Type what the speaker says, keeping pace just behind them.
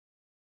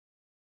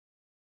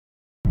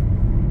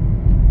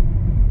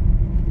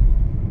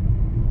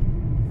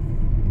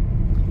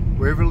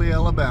Waverly,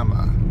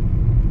 Alabama.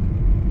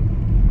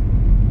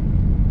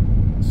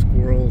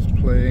 Squirrels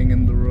playing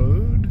in the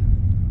road.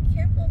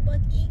 Careful,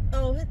 Bucky.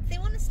 Oh, they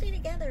want to stay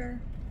together.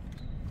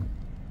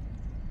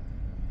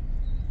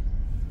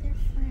 They're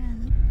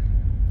friends.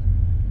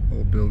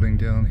 Old building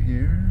down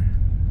here.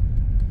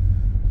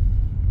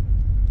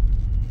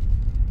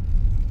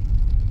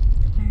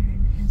 The fire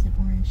hydrant has an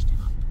orange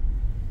top.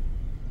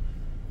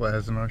 What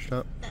has an orange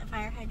top? That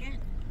fire hydrant.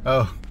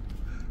 Oh.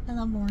 I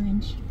love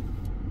orange.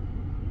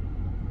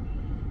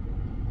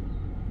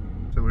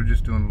 So we're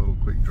just doing a little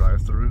quick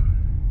drive-through.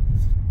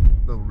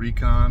 Little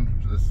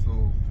recon. This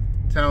little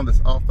town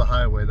that's off the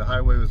highway. The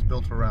highway was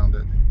built around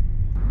it.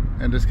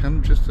 And it's kind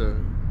of just a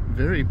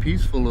very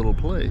peaceful little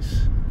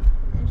place.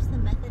 There's the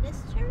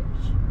Methodist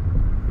church.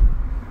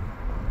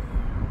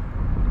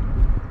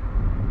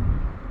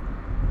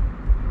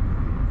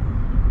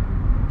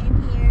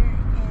 And here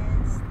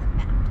is the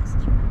Baptist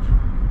church.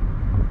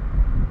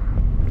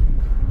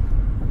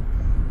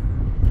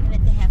 I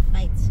bet they have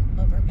fights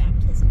over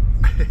baptism.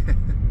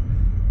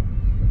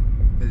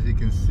 As you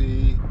can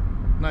see,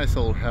 nice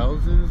old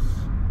houses.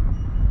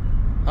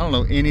 I don't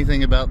know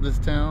anything about this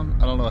town.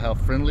 I don't know how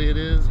friendly it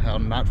is, how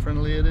not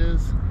friendly it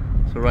is.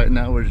 So right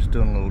now we're just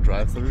doing a little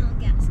drive-through. It's a little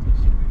gas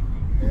station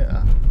right there.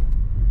 Yeah.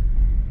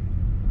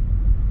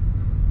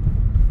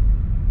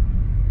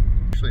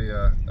 Actually,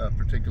 a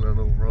particular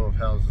little row of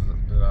houses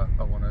that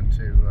I wanted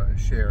to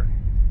share.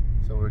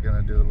 So we're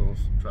gonna do a little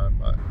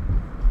drive-by.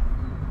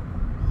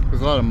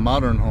 There's a lot of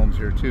modern homes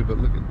here too, but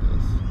look at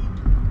this.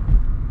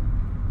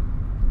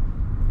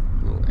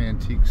 Little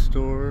antique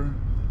store.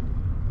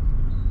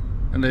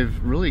 And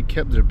they've really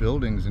kept their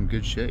buildings in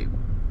good shape.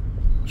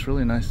 It's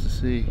really nice to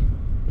see.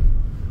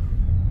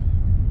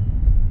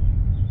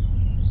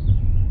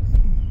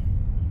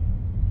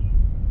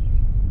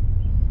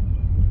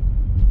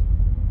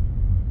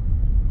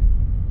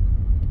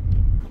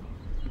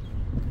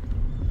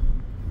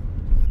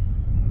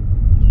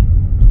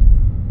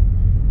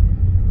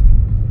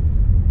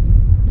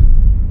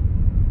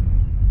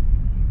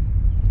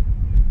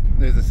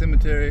 There's a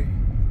cemetery.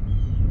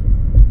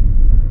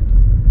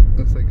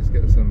 Looks like it's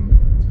got some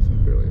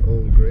fairly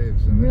old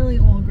graves in it. Really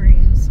old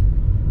graves.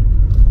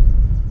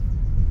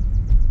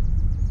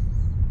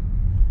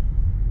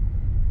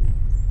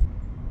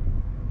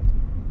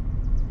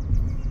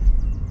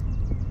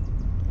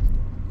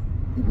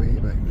 Way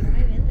back there.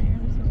 Drive in there.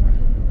 There's a road.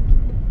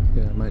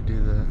 Yeah, I might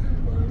do that.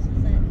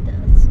 Closes at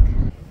dusk.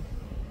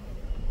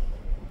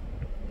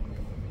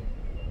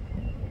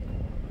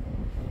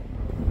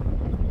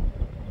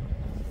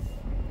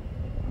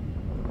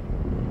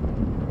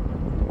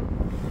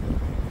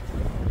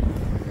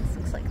 This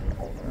looks like the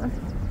old one.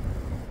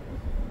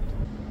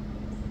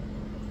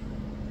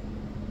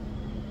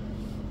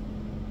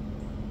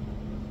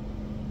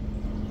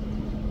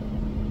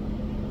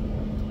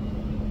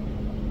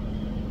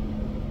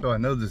 So I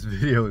know this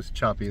video is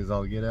choppy as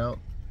all get out,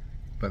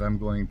 but I'm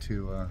going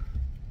to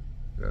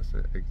that's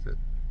it, exit.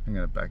 I'm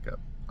going to back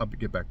up. I'll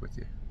get back with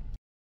you.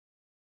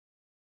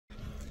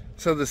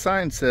 So the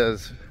sign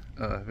says,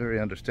 very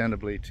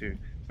understandably, to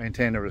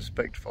maintain a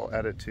respectful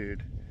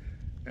attitude,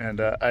 and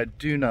I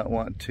do not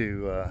want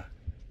to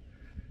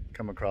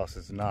come across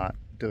as not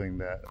doing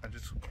that.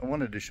 I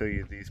wanted to show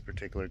you these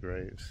particular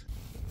graves.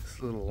 This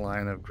little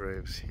line of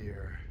graves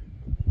here.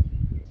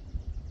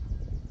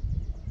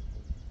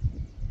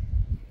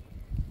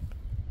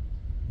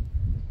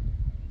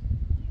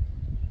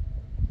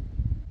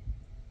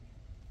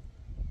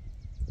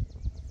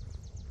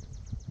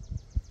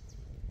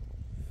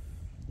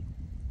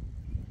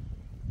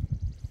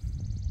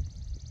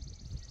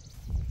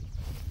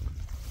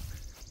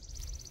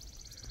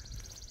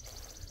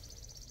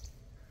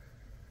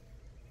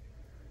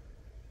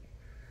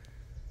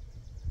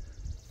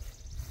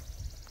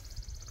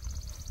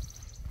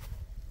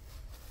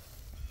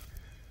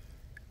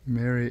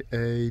 Mary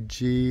A.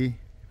 G.,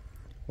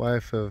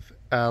 wife of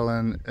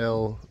Alan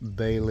L.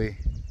 Bailey.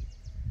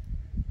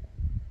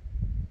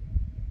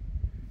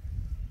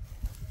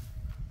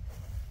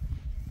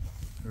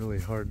 Really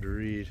hard to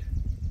read.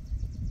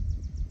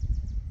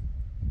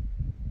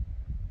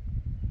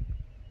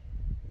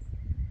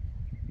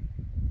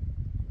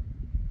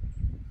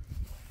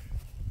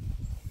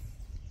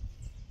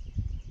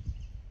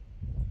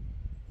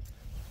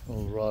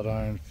 Little wrought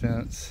iron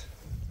fence.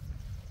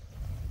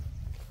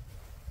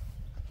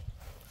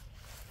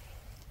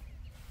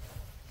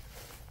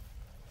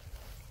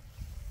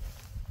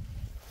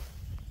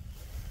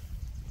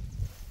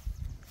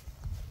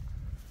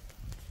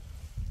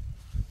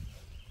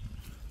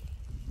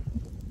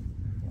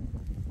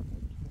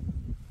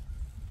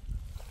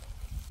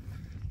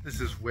 This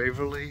is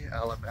Waverly,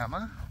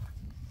 Alabama,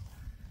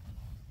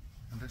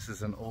 and this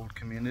is an old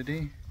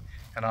community,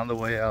 and on the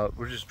way out,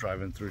 we're just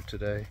driving through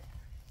today,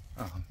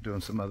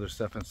 doing some other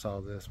stuff and saw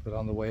this, but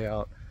on the way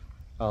out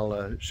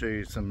I'll show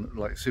you some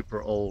like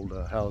super old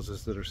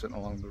houses that are sitting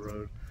along the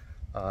road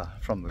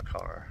from the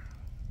car.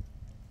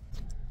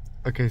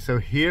 Okay, so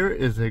here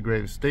is a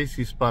grave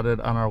Stacy spotted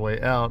on our way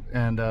out,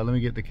 and let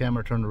me get the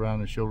camera turned around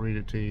and she'll read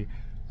it to you.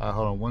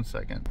 Hold on one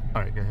second.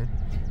 All right, go ahead.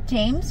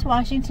 James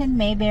Washington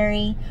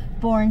Mayberry,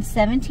 born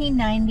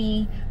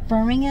 1790,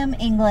 Birmingham,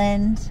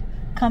 England,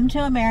 come to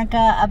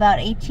America about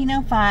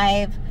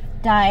 1805,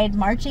 died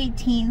March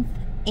 18th,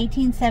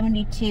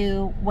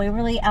 1872,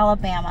 Waverly,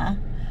 Alabama.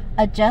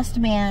 A just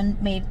man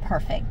made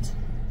perfect.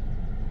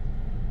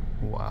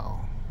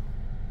 Wow.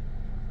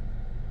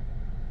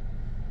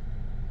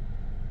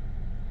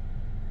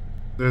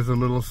 There's a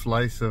little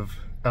slice of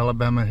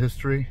Alabama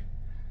history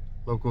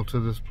local to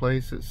this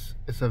place.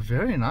 It's a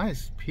very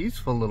nice,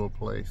 peaceful little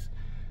place.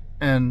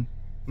 And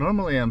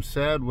normally I'm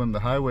sad when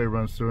the highway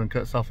runs through and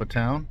cuts off a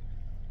town.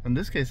 In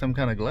this case, I'm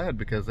kind of glad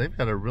because they've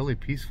got a really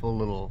peaceful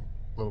little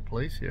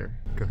place here.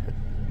 Go ahead.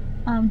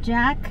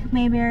 Jack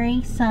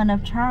Mayberry, son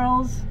of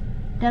Charles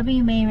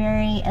W.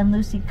 Mayberry and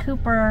Lucy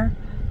Cooper,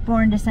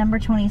 born December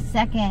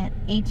 22nd,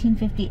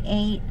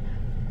 1858,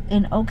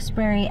 in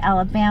Okesbury,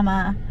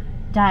 Alabama,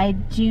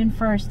 died June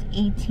 1st,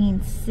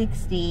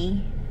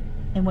 1860,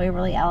 in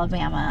Waverly,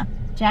 Alabama.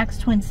 Jack's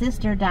twin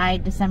sister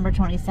died December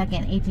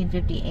 22nd,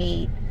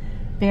 1858,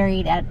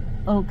 buried at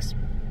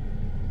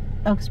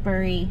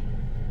Okesbury,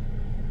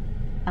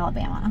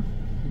 Alabama.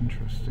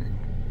 Interesting.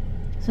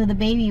 So the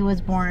baby was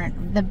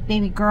born, the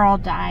baby girl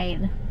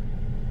died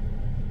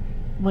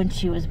when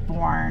she was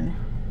born,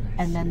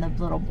 and then the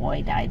little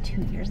boy died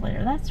 2 years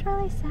later. That's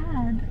really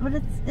sad, but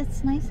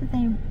it's nice that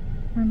they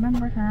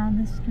remembered her on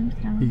this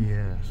tombstone.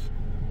 Yes.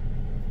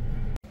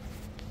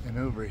 And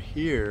over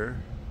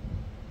here,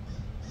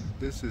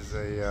 this is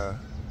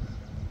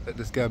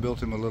this guy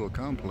built him a little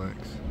complex.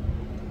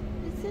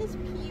 It says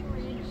P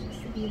Ridge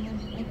speed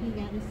limit, like you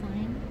got a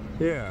sign.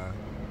 Yeah.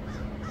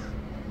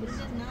 But it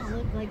does not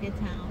look like a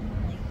town.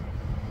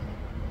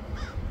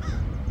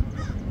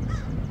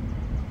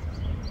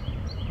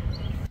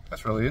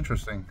 That's really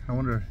interesting. I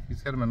wonder,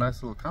 he's got him a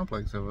nice little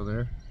complex over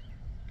there.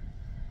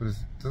 But it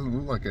doesn't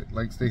look like it.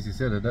 Like Stacy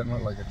said, it doesn't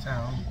look like a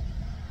town.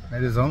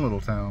 Made his own little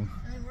town.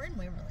 I mean, we're in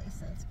Waverly,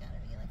 so it's gotta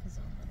be like his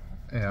own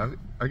little. Yeah,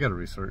 I gotta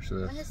research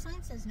this. Well, his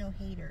sign says no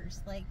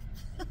haters, like.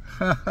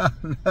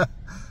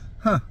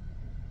 Huh.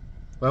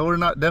 Well, we're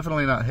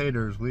definitely not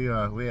haters. We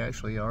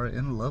actually are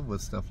in love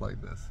with stuff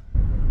like this.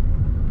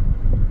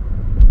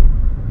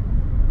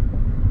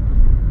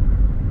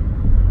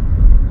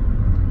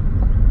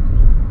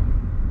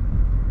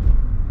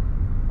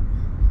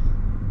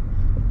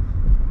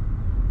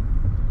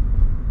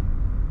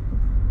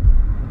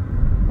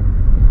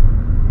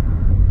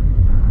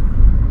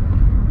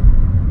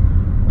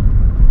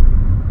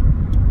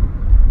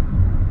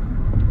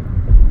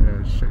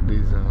 Check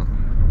these out.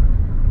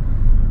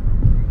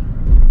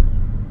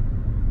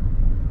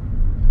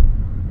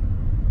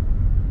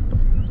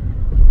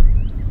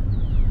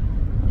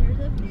 There's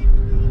a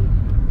family.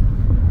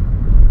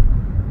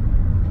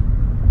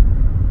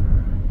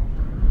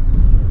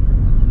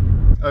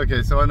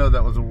 Okay, so I know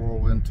that was a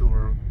whirlwind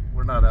tour.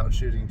 We're not out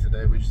shooting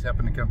today. We just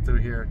happened to come through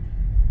here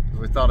because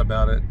we thought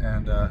about it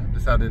and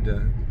decided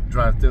to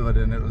drive through it,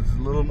 and it was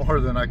a little more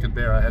than I could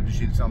bear. I had to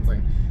shoot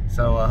something.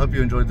 So I hope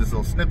you enjoyed this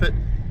little snippet.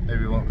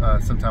 Maybe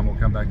sometime we'll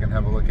come back and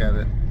have a look at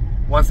it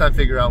once I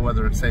figure out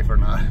whether it's safe or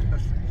not.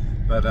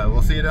 But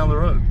we'll see you down the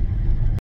road.